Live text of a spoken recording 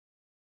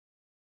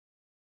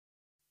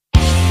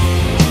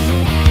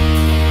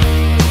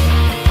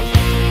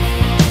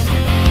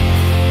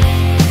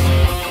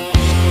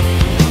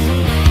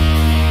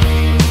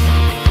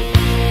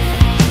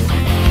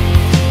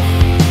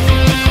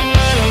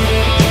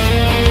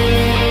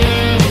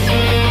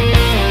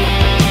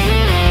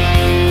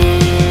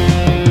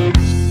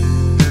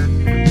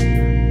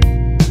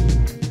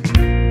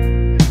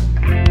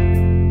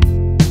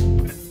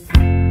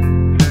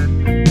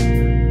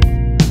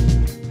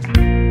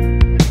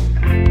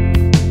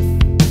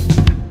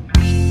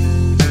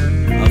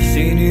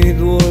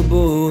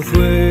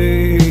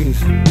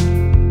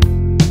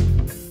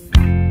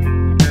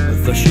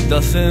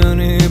doesn't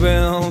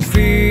even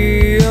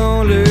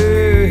feel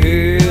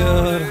it.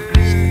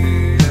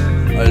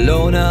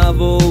 Alone I've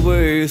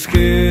always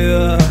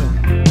cared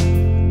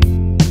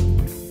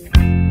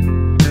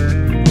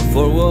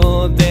for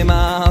what they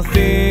might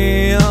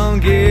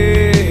think,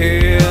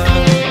 yeah.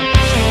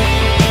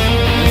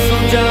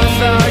 Sometimes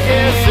I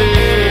guess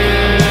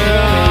it,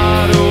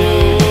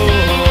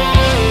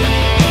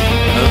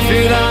 I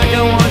feel like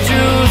I want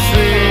to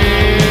swim,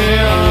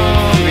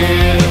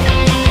 yeah.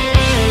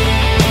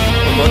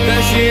 But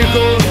then she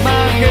holds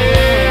my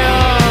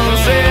hand,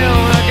 saying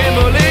I can't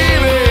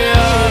believe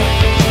it.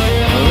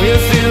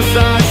 Yes, since I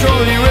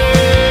truly read.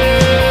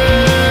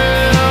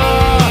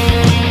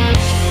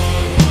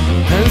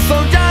 And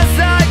sometimes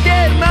I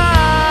get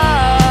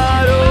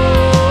mad,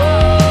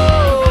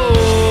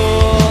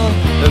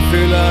 I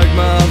feel like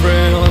my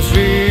brain was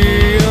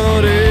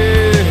feeling.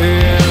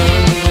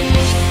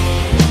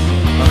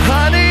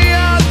 Honey,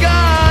 I've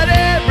got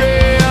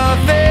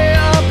everything,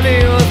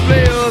 please,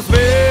 please,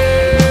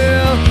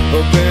 please,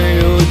 hoping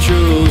you'll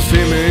choose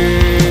me.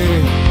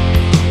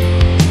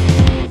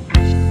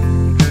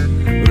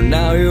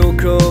 Now you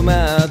come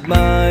at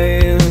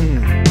mine,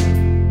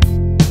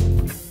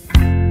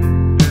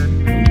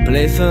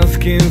 place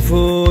asking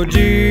for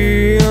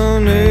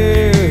DNA.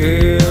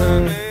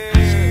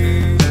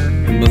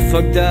 But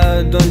fuck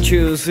that, don't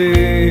you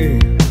see?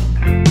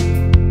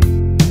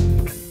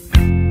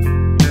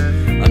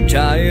 I'm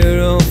tired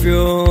of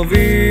your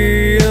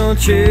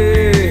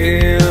wheelchair.